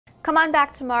Come on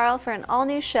back tomorrow for an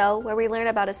all-new show where we learn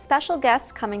about a special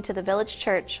guest coming to the Village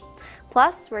Church.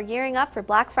 Plus, we're gearing up for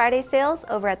Black Friday sales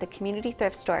over at the Community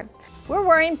Thrift Store. We're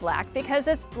wearing black because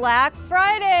it's Black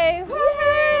Friday!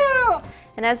 Woohoo!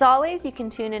 And as always, you can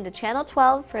tune into Channel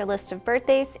 12 for a list of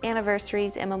birthdays,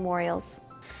 anniversaries, and memorials.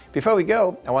 Before we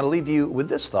go, I want to leave you with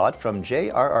this thought from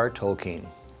J.R.R. Tolkien.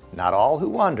 Not all who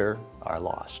wander are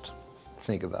lost.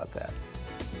 Think about that.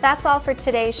 That's all for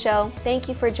today's show. Thank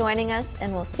you for joining us,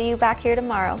 and we'll see you back here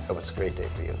tomorrow. Hope it's a great day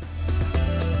for you.